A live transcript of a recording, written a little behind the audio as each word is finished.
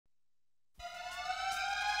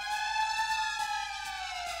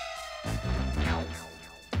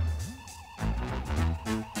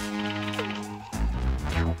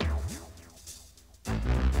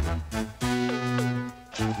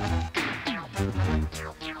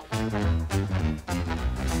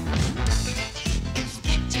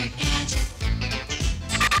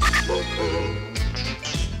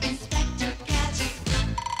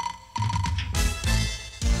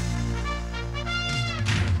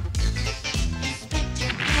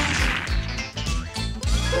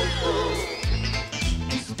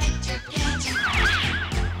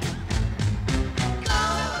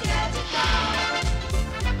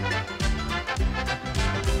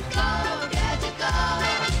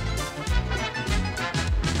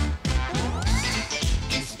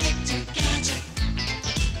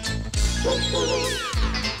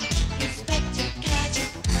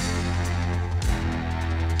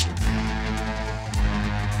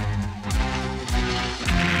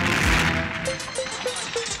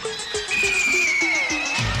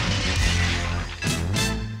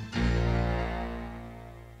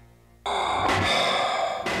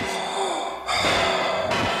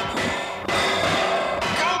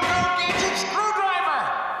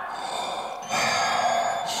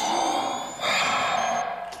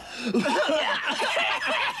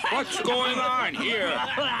going on here?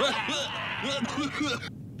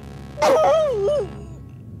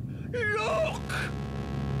 Look!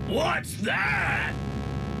 What's that?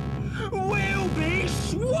 We'll be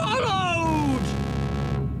swallowed!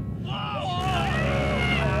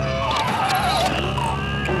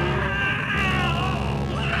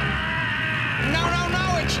 No,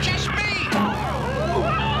 it's just me!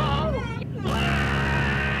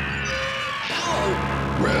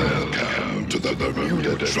 Welcome to the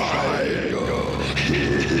Bermuda Triangle.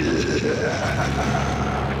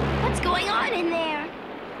 What's going on in there?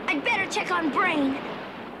 I'd better check on Brain.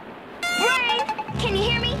 Brain, can you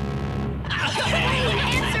hear me? Brain,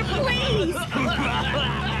 answer, please!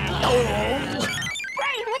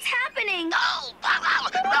 Brain, what's happening? I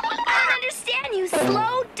don't understand you.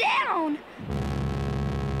 Slow down.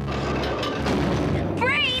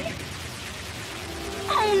 Brain!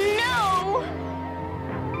 Oh, no!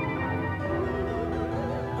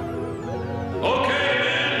 Okay,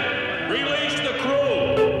 men. Release the crew.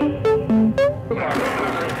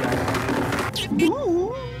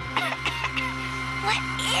 What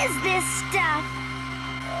is this stuff?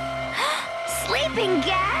 Sleeping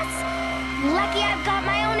gas? Lucky I've got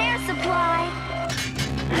my own air supply.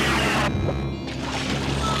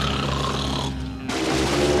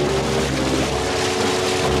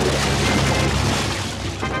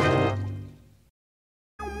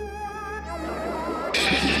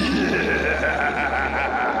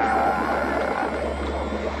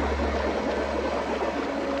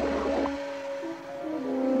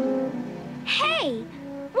 Hey,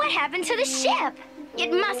 what happened to the ship?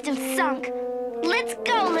 It must have sunk. Let's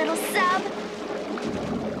go, little sub.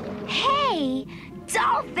 Hey,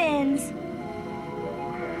 dolphins!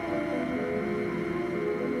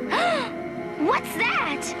 What's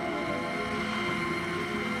that?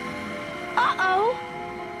 Uh-oh.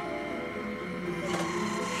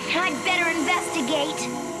 I'd better investigate.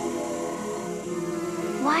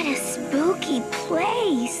 What a spooky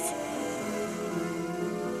place.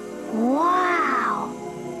 Wow.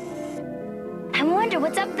 I wonder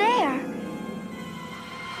what's up there.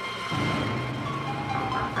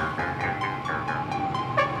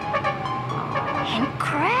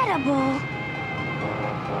 Incredible.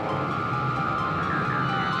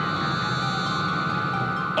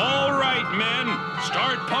 All right, men.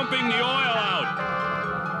 Start pumping the oil out.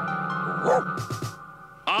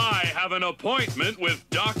 I have an appointment with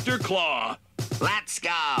Dr. Claw. Let's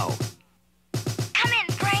go. Come in,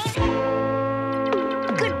 Brain.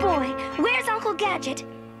 Good boy. Where's Uncle Gadget?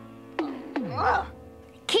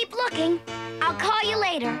 Keep looking. I'll call you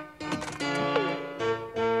later.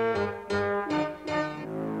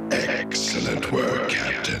 Excellent work,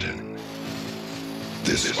 Captain.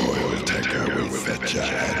 This oil tanker will fetch a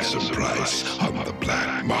handsome price on the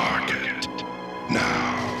black market.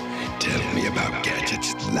 Now, tell me about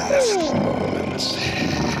Gadget's last moments.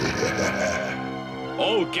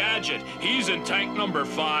 Oh, Gadget. He's in tank number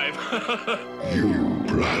 5. You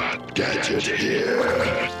brought Gadget here.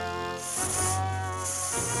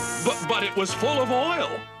 But it was full of oil.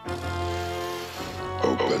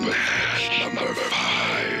 Open hatch number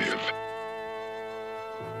 5.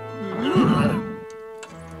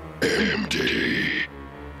 Empty.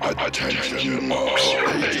 Attention all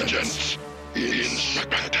agents.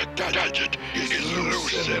 Inspector Gadget is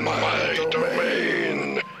loose in my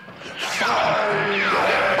domain. Find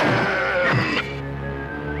them!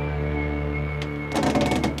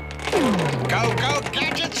 Go,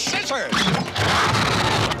 Gadget scissors!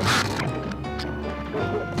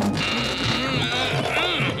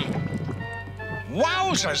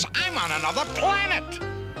 Wowzers, I'm on another planet!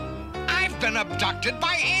 I've been abducted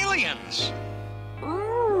by aliens!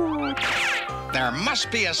 There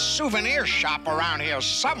must be a souvenir shop around here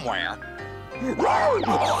somewhere.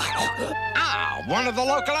 Ah, one of the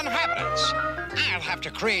local inhabitants. I'll have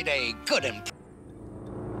to create a good impression.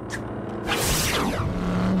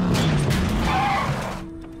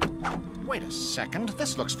 Wait a second,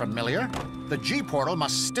 this looks familiar. The G-portal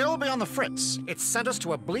must still be on the fritz. It sent us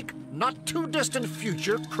to a bleak, not too distant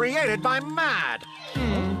future created by MAD.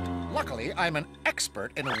 Luckily, I'm an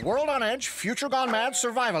expert in World on Edge, Future Gone Mad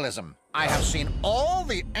survivalism. I have seen all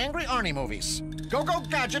the Angry Arnie movies. Go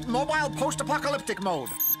Gadget, mobile post-apocalyptic mode.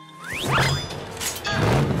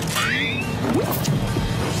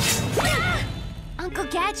 Uncle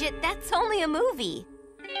Gadget, that's only a movie.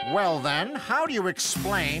 Well then, how do you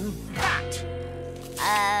explain that?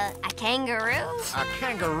 A kangaroo? A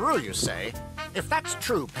kangaroo, you say? If that's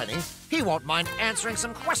true, Penny, he won't mind answering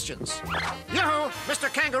some questions. Yoo-hoo, Mr.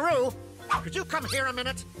 Kangaroo! Could you come here a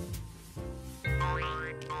minute?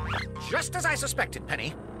 Just as I suspected,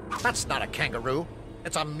 Penny. That's not a kangaroo.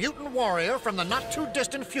 It's a mutant warrior from the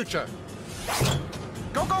not-too-distant future.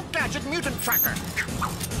 Go, Gadget mutant tracker.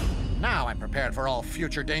 Now I'm prepared for all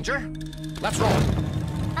future danger. Let's roll.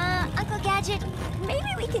 Uncle Gadget, maybe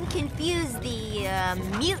we can confuse the,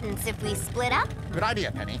 mutants if we split up? Good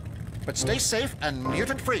idea, Penny. But stay safe and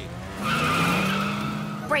mutant-free.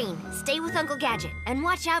 Brain, stay with Uncle Gadget and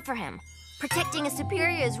watch out for him. Protecting a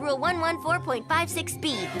superior is Rule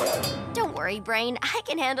 114.56B. Don't worry, Brain. I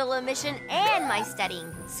can handle a mission and my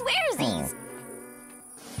studying. Swearsies!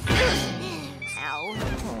 Ow.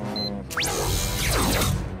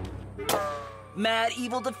 Mad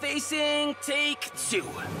Evil Defacing, take 2.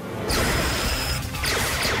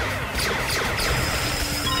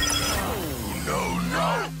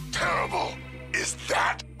 No, terrible. Is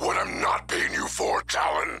that what I'm not paying you for,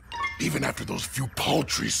 Talon? Even after those few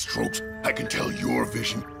paltry strokes, I can tell your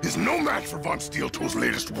vision is no match for Von Steeltoe's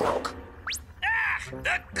latest work. Ah,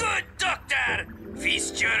 the good doctor!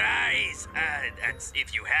 Feast your eyes, that's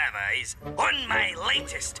if you have eyes, on my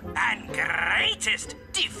latest and greatest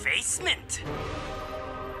defacement.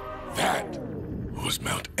 That was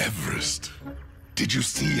Mount Everest. Did you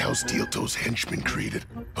see how Steeltoe's henchmen created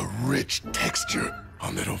a rich texture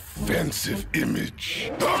on that offensive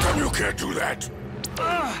image? How come you can't do that?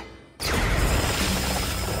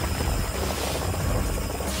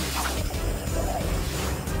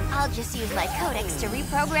 I'll just use my codex to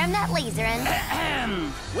reprogram that laser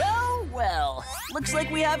and... Well. Looks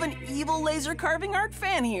like we have an evil laser carving art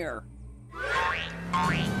fan here.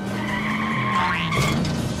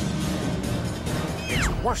 It's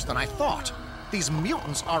worse than I thought. These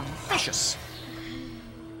mutants are vicious.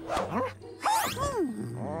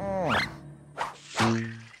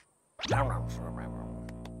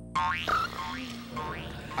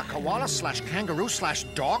 A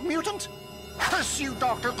koala/kangaroo/dog mutant? Curse you,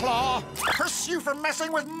 Dr. Claw! Curse you for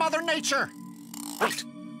messing with Mother Nature! Wait,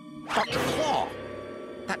 Dr. Claw,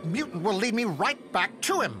 that mutant will lead me right back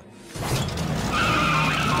to him.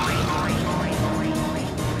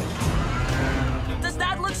 Does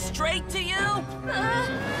that look straight to you?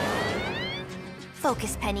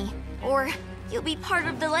 Focus, Penny, or you'll be part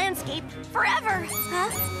of the landscape forever.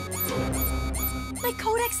 Huh? My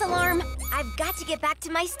codex alarm! I've got to get back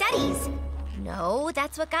to my studies. No,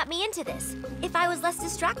 that's what got me into this. If I was less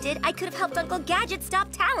distracted, I could have helped Uncle Gadget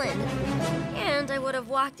stop Talon. And I would have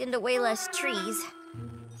walked into way less trees.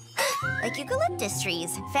 Like eucalyptus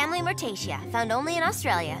trees, family Myrtaceae, found only in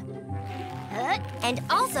Australia. And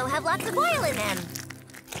also have lots of oil in them.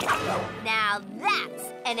 Now that's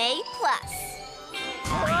an A+.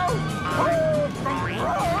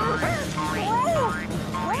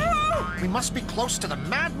 We must be close to the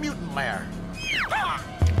mad mutant lair.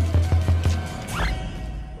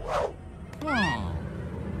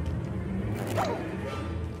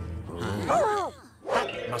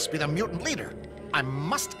 That must be the mutant leader. I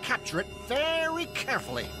must capture it very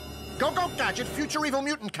carefully. Go, Gadget, future evil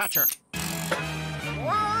mutant catcher.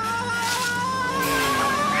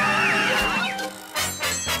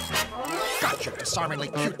 Gotcha, disarmingly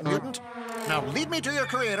cute mutant. Now lead me to your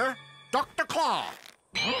creator, Dr. Claw.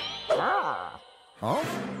 Huh?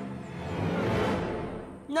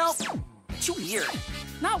 Nope. Too weird.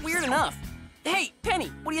 Not weird enough. Hey,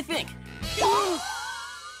 Penny, what do you think?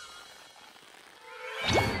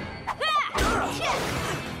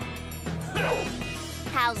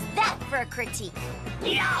 How's that for a critique?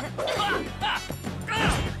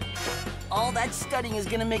 All that studying is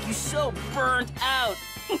gonna make you so burnt out.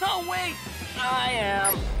 No, wait, I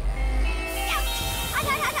am.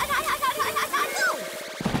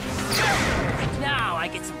 Now I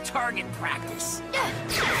get some target practice.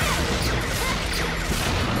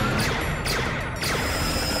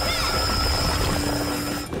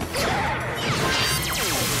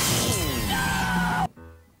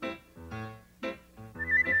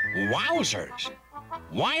 Wowzers!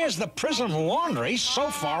 Why is the prison laundry so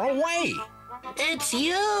far away? It's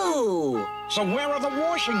you! So where are the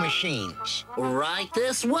washing machines? Right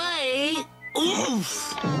this way.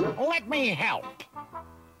 Oof! Let me help.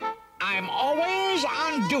 I'm always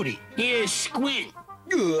on duty. Here's Squint.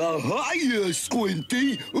 Hiya,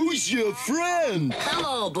 Squinty. Who's your friend?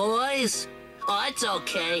 Hello, boys. Oh, it's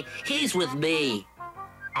okay. He's with me.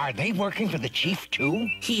 Are they working for the chief, too?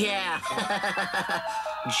 Yeah.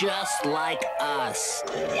 Just like us.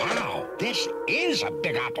 Wow, this is a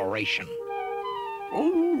big operation.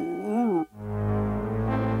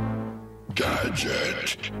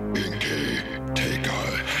 Gadget, Inky, take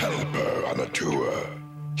a helper on a tour.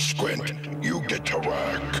 Squint, you get to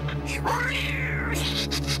work.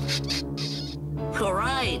 All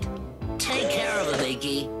right. Take care of him,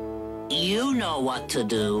 Iggy. You know what to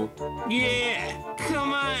do. Yeah,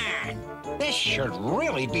 Come on. This should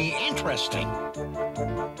really be interesting.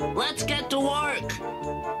 Let's get to work.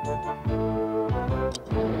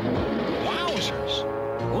 Wowzers!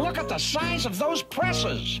 Look at the size of those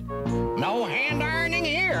presses. No hand ironing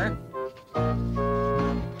here.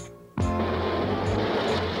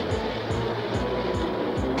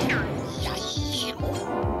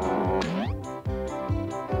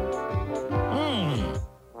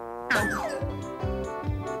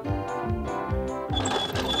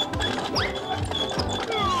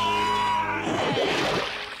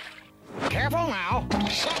 Careful now.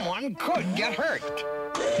 Someone could get hurt.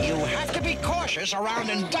 You have to be cautious around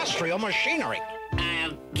industrial machinery.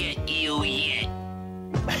 I'll get you yet.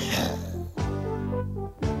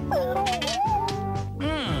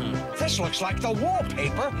 This looks like the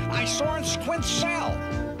wallpaper I saw in Squint's cell.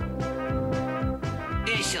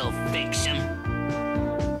 This'll fix him.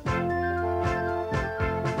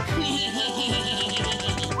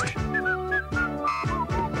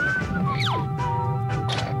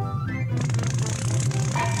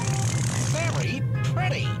 Very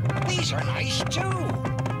pretty. These are nice, too.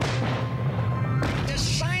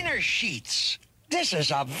 Designer sheets. This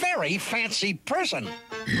is a very fancy prison.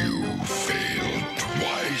 You failed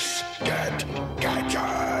twice, Gadget.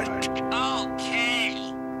 Okay.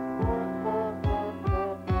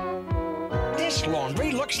 This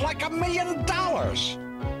laundry looks like $1 million.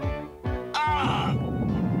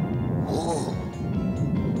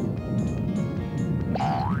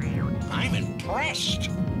 I'm impressed.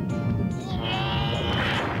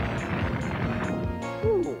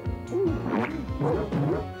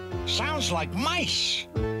 Sounds like mice.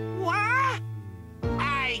 What?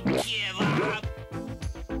 I give up.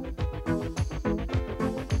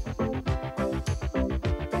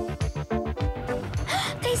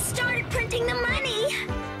 They started printing the money.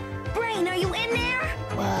 Brain, are you in there?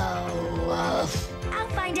 I'll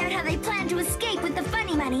find out how they plan to escape with the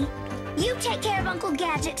funny money. You take care of Uncle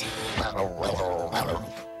Gadget.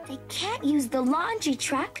 They can't use the laundry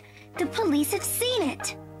truck. The police have seen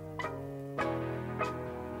it.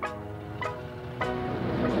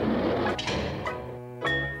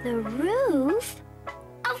 The roof?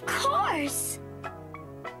 Of course!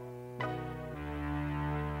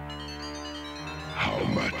 How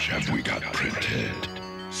much have we got printed?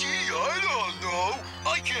 Gee, I don't know.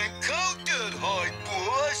 I can't count that high,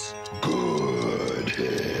 boss. Good.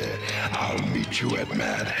 I'll meet you at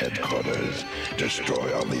Mad Headquarters.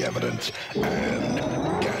 Destroy all the evidence and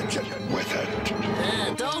Gadget with it.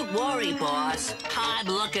 Don't worry, boss. I'm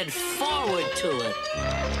looking forward to it.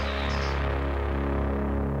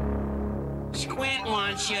 Squint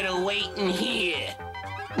wants you to wait in here.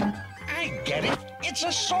 I get it. It's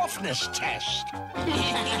a softness test.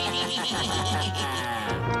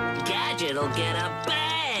 Gadget'll get a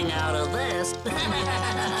bang out of this. Aha!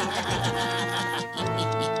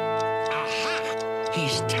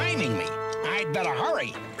 He's timing me. I'd better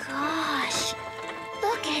hurry. Gosh,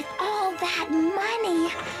 look at all that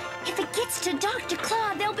money. If it gets to Dr.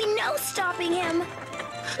 Claw, there'll be no stopping him.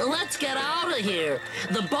 Let's get out of here.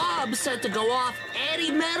 The bomb's set to go off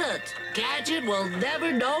any minute. Gadget will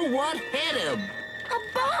never know what hit him. A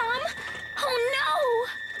bomb? Oh,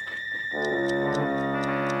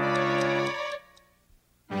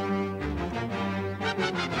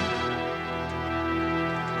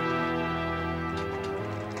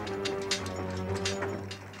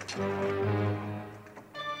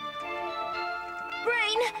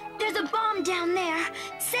 Brain, there's a bomb down there.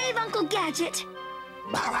 Save Uncle Gadget.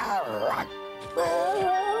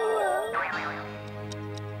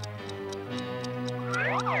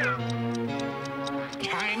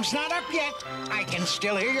 Time's not up yet. I can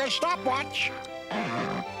still hear your stopwatch.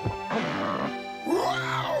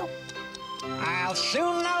 I'll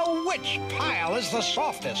soon know which pile is the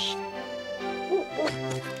softest.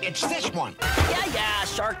 It's this one. Yeah,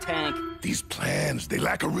 Shark Tank. These plans, they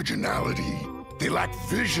lack originality. They lack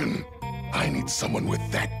vision. I need someone with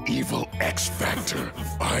that evil X factor.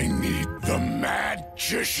 I need the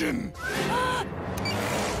magician.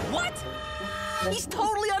 What? He's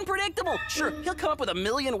totally unpredictable. Sure, he'll come up with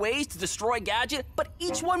 1,000,000 ways to destroy Gadget, but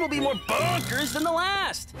each one will be more bonkers than the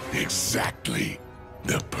last. Exactly.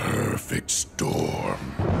 The perfect storm.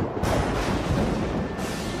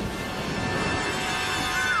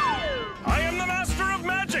 I am the master of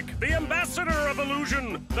magic, the ambassador of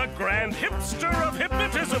illusion, the grand hipster of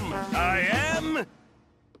hypnotism. I am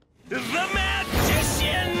the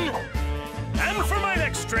magician. And for my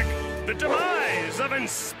next trick, the demise of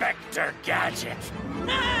Inspector Gadget.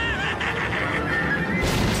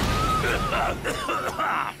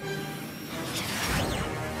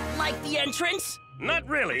 Like the entrance? Not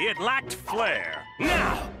really, it lacked flair.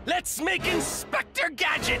 Now, let's make Inspector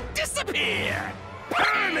Gadget disappear!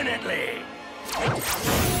 Permanently!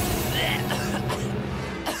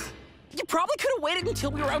 You probably could have waited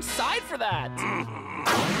until we were outside for that.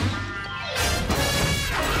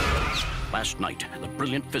 Last night, the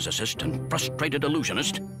brilliant physicist and frustrated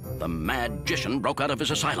illusionist, the magician, broke out of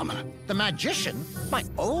his asylum. The magician? My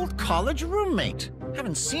old college roommate.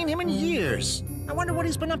 Haven't seen him in years. I wonder what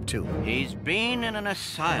he's been up to. He's been in an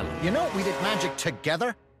asylum. You know, we did magic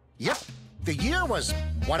together. Yep. The year was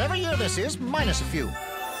whatever year this is, minus a few.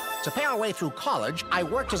 To pay our way through college, I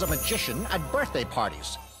worked as a magician at birthday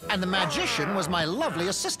parties. And the magician was my lovely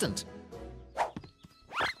assistant.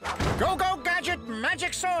 Go, go, Gadget,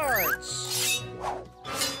 magic swords!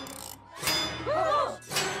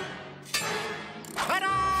 Ta-da!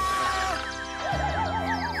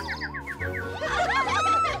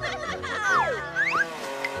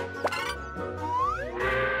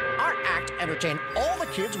 Our act entertained all the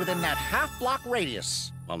kids within that half-block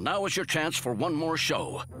radius. Well, now is your chance for one more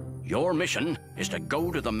show. Your mission is to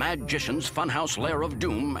go to the magician's funhouse lair of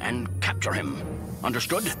doom and capture him.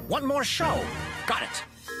 Understood? One more show. Got it.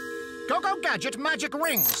 Go, go, Gadget, magic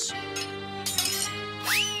rings.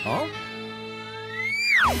 Oh?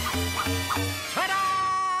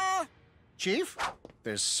 Ta-da! Chief,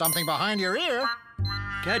 there's something behind your ear.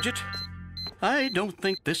 Gadget, I don't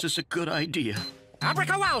think this is a good idea.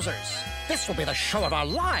 Abracawowzers! This will be the show of our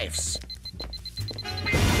lives.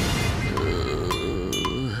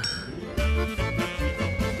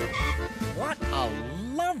 What a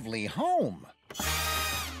lovely home.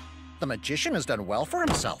 The magician has done well for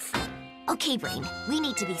himself. Okay, Brain, we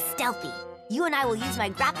need to be stealthy. You and I will use my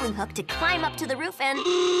grappling hook to climb up to the roof and...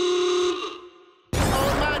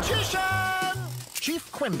 Oh, magician!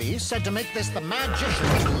 Chief Quimby said to make this the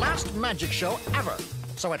magician's last magic show ever.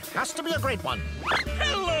 So it has to be a great one.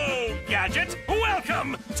 Hello, Gadget!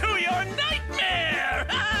 Welcome to your nightmare!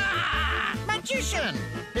 Magician!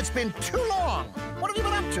 It's been too long. What have you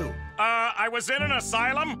been up to? I was in an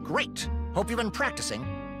asylum. Great. Hope you've been practicing.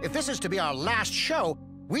 If this is to be our last show,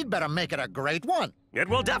 we'd better make it a great one. It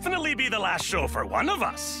will definitely be the last show for one of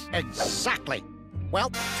us. Exactly. Well,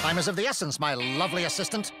 time is of the essence, my lovely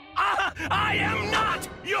assistant. I am not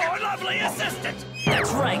your lovely assistant!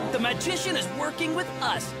 That's right, the magician is working with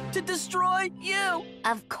us to destroy you.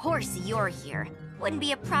 Of course you're here. Wouldn't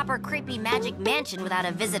be a proper creepy magic mansion without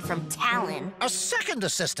a visit from Talon. A second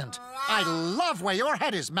assistant. I love where your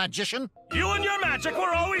head is, magician. You and your magic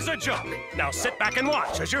were always a joke. Now sit back and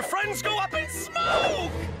watch as your friends go up in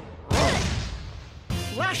smoke!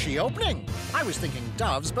 Flashy opening. I was thinking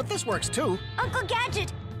doves, but this works too. Uncle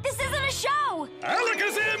Gadget, this isn't a show!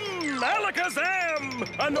 Alakazam!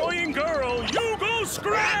 Alakazam! Annoying girl, you go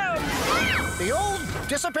scram! The old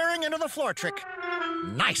disappearing into the floor trick.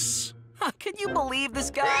 Nice. Can you believe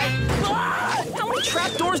this guy? How many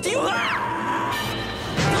trapdoors do you have?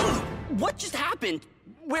 What just happened?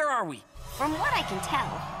 Where are we? From what I can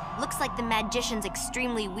tell, looks like the magician's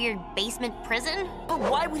extremely weird basement prison. But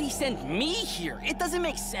why would he send me here? It doesn't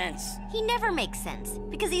make sense. He never makes sense,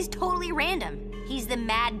 because he's totally random. He's the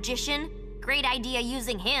magician. Great idea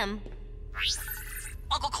using him.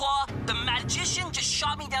 Uncle Claw, the magician just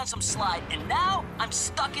shot me down some slide, and now I'm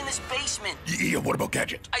stuck in this basement. Yeah, what about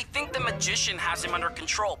Gadget? I think the magician has him under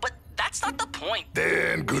control, but that's not the point.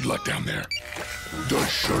 Then good luck down there. The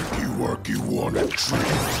sharky-warky wanna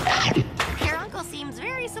treat. Your uncle seems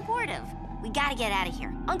very supportive. We gotta get out of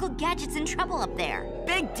here. Uncle Gadget's in trouble up there.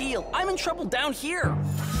 Big deal. I'm in trouble down here.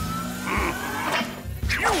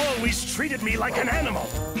 You always treated me like an animal.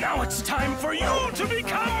 Now it's time for you to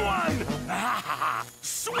become one.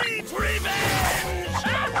 Sweet revenge!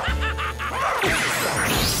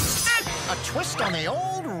 A twist on the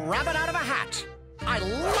old rabbit out of a hat. I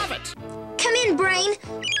love it. Come in, Brain.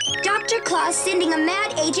 Dr. Claw's sending a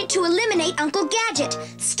mad agent to eliminate Uncle Gadget.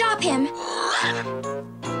 Stop him.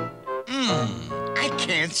 I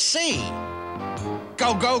can't see.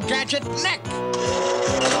 Go, go, Gadget, neck.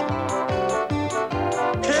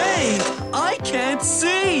 Hey, I can't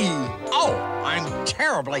see. Oh, I'm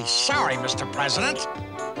terribly sorry, Mr. President.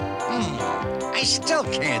 I still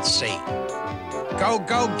can't see. Go,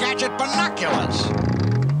 go, Gadget binoculars.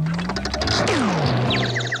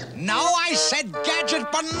 No, I said Gadget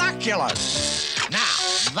binoculars. Now,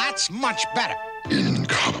 that's much better.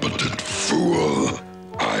 Incompetent fool.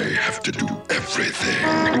 I have to do everything.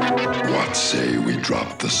 What say we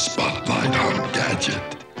drop the spotlight on Gadget?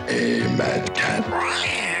 Mad Cat?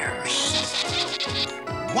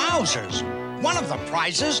 Wowzers! One of the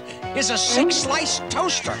prizes is a 6-slice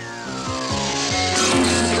toaster.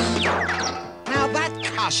 Now that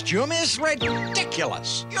costume is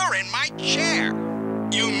ridiculous. You're in my chair.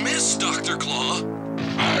 You missed, Dr. Claw.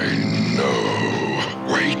 I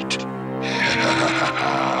know. Wait.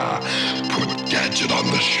 Put Gadget on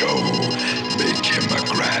the show. Make him a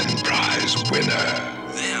grand prize winner.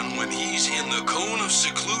 Then, when he's in the cone of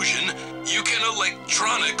seclusion, you can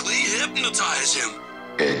electronically hypnotize him.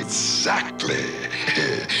 Exactly.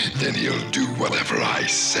 Then he'll do whatever I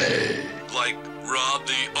say. Like rob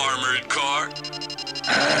the armored car?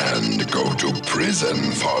 And go to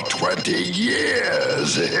prison for 20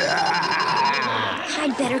 years.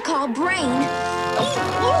 I'd better call Brain.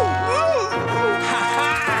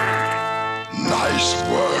 Nice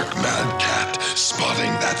work, Mad Cat,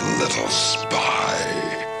 spotting that little spy.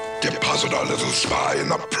 Deposit our little spy in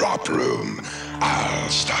the prop room. I'll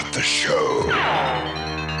start the show.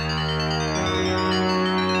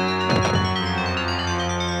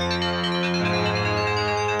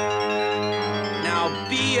 Now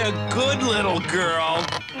be a good little girl.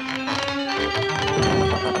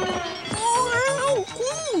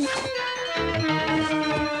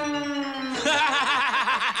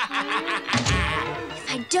 If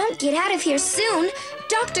I don't get out of here soon,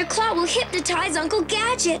 Dr. Claw will hypnotize Uncle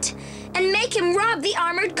Gadget and make him rob the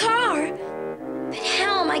armored car. But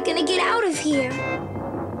how am I gonna get out of here?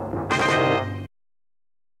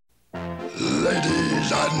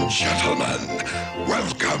 Ladies and gentlemen,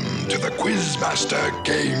 welcome to the Quizmaster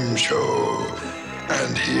Game Show.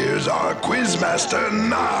 And here's our Quizmaster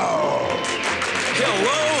now.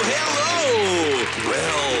 Hello, hello!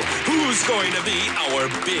 Well, who's going to be our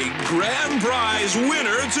big grand prize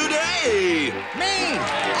winner today? Me!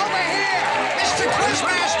 Over here! Mr.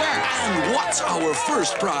 Quizmaster! And what's our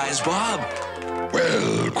first prize, Bob?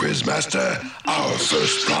 Well, Quizmaster, our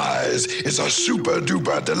first prize is a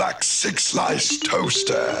super-duper deluxe 6-slice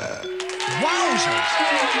toaster. Wowzers!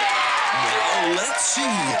 Well, let's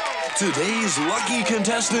see. Today's lucky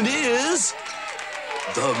contestant is...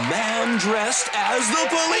 the man dressed as the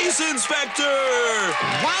police inspector!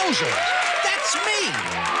 Wowzers! That's me!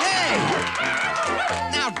 Hey!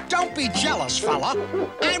 Now, don't be jealous, fella.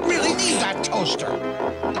 I really need that toaster.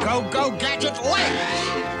 Go, go, Gadget,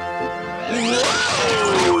 legs!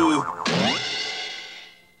 Whoa!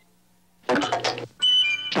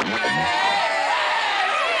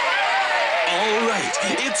 All right,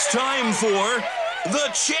 it's time for the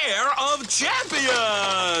Chair of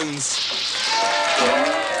Champions!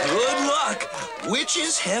 Good luck. Which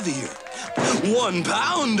is heavier? 1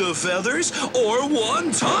 pound of feathers or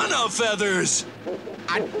 1 ton of feathers?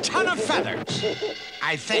 A ton of feathers,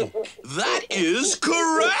 I think. That is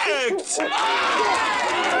correct!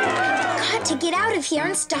 Got to get out of here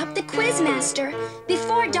and stop the Quizmaster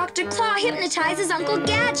before Dr. Claw hypnotizes Uncle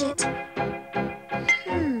Gadget.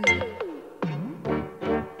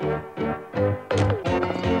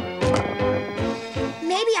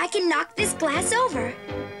 Maybe I can knock this glass over.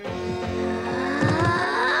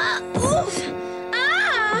 Oof!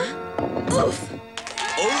 Ah! Oof!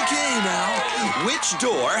 Okay, now, which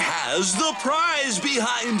door has the prize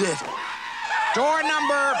behind it? Door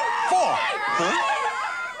number 4. Huh?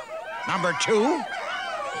 Number 2.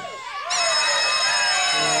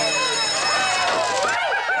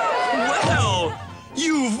 Well,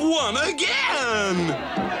 you've won again!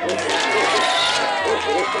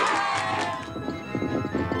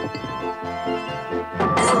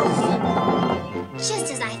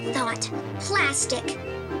 Just as I thought. Plastic.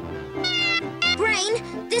 Brain,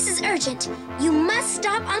 this is urgent. You must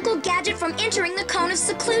stop Uncle Gadget from entering the cone of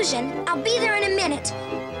seclusion. I'll be there in a minute.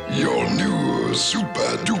 Your new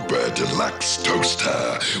super-duper deluxe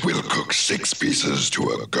toaster will cook 6 pieces to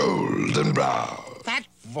a golden brown. That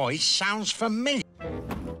voice sounds familiar.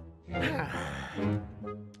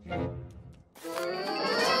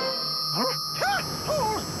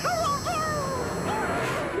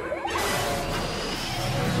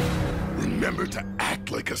 Remember to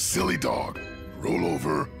act like a silly dog. Roll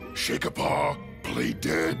over, shake a paw, play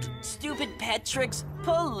dead. Stupid pet tricks?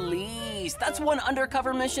 Police! That's one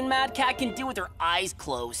undercover mission Mad Cat can do with her eyes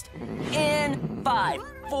closed. In 5,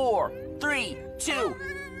 4, 3, 2.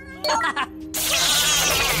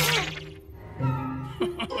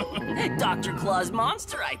 Dr. Claw's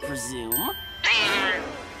monster, I presume.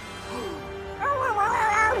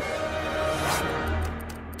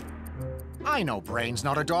 I know Brain's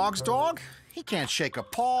not a dog's dog. He can't shake a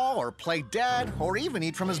paw or play dead or even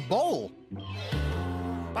eat from his bowl.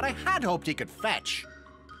 But I had hoped he could fetch.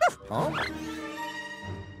 Huh?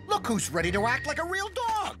 Look who's ready to act like a real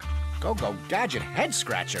dog. Go-Go Gadget Head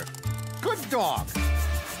Scratcher. Good dog.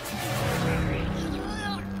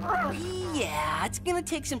 Yeah, it's gonna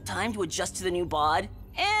take some time to adjust to the new bod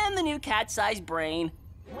and the new cat-sized brain.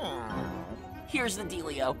 Here's the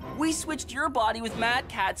dealio. We switched your body with Mad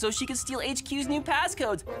Cat so she can steal HQ's new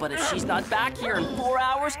passcodes. But if she's not back here in 4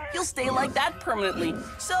 hours, you'll stay like that permanently.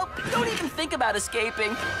 So don't even think about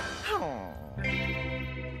escaping.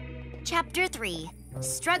 Chapter 3,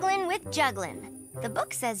 Struggling with Juggling. The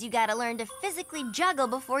book says you gotta learn to physically juggle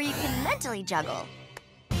before you can mentally juggle.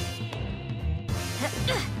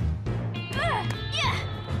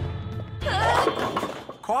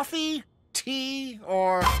 Coffee, tea,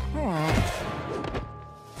 or...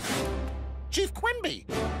 Chief Quimby.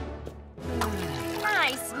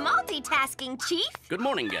 Nice multitasking, Chief. Good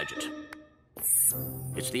morning, Gadget.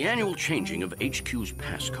 It's the annual changing of HQ's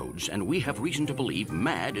passcodes, and we have reason to believe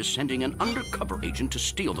Mad is sending an undercover agent to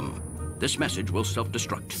steal them. This message will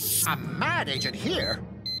self-destruct. A mad agent here?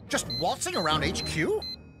 Just waltzing around HQ?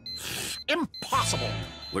 Impossible!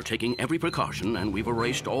 We're taking every precaution, and we've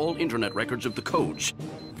erased all internet records of the codes.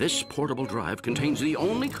 This portable drive contains the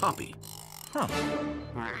only copy.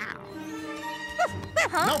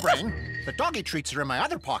 No, Brain. The doggy treats are in my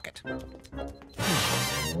other pocket. Don't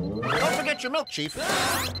forget your milk, Chief.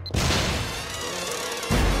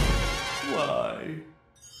 Why?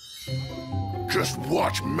 Just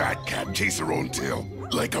watch Mad Cat chase her own tail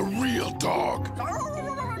like a real dog.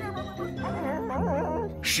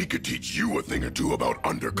 She could teach you a thing or two about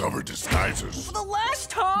undercover disguises. For the last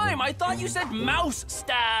time, I thought you said mouse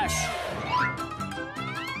stash.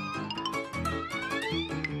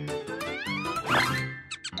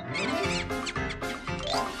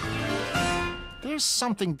 There's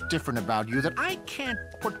something different about you that I can't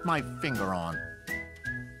put my finger on.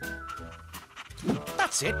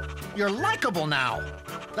 That's it. You're likable now.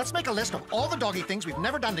 Let's make a list of all the doggy things we've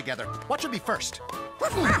never done together. What should be first?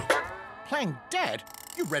 Playing dead?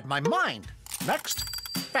 You read my mind. Next,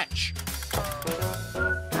 fetch.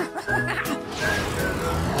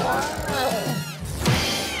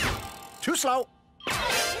 Too slow.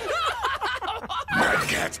 Mad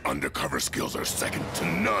Cat's undercover skills are second to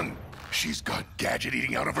none. She's got Gadget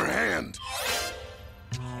eating out of her hand.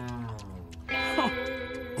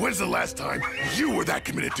 When's the last time you were that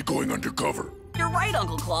committed to going undercover? You're right,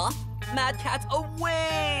 Uncle Claw. Mad Cat's a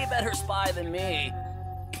way better spy than me.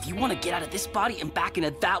 If you want to get out of this body and back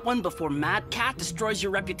into that one before Mad Cat destroys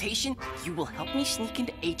your reputation, you will help me sneak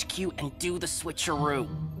into HQ and do the switcheroo.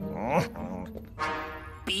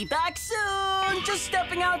 Be back soon! Just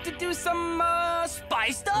stepping out to do some, spy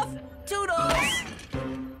stuff? Toodles!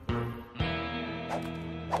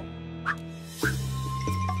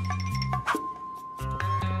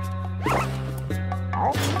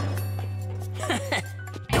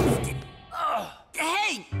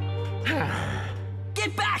 Hey!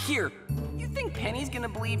 Get back here! You think Penny's gonna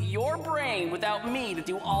believe your brain without me to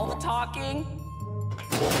do all the talking?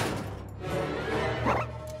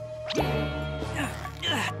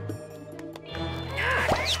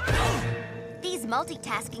 These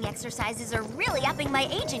multitasking exercises are really upping my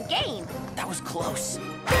agent game. That was close.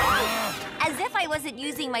 As if I wasn't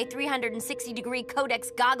using my 360-degree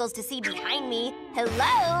Codex goggles to see behind me.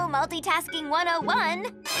 Hello, multitasking 101.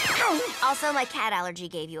 Also, my cat allergy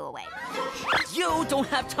gave you away. You don't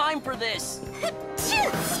have time for this.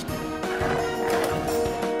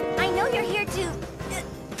 I know you're here to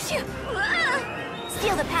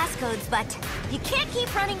steal the passcodes, but you can't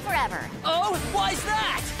keep running forever. Oh, why's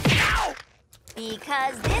that? Ow!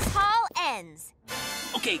 Because this haul ends.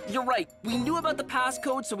 Okay, you're right. We knew about the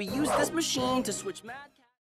passcode, so we used this machine to switch Mad Cat.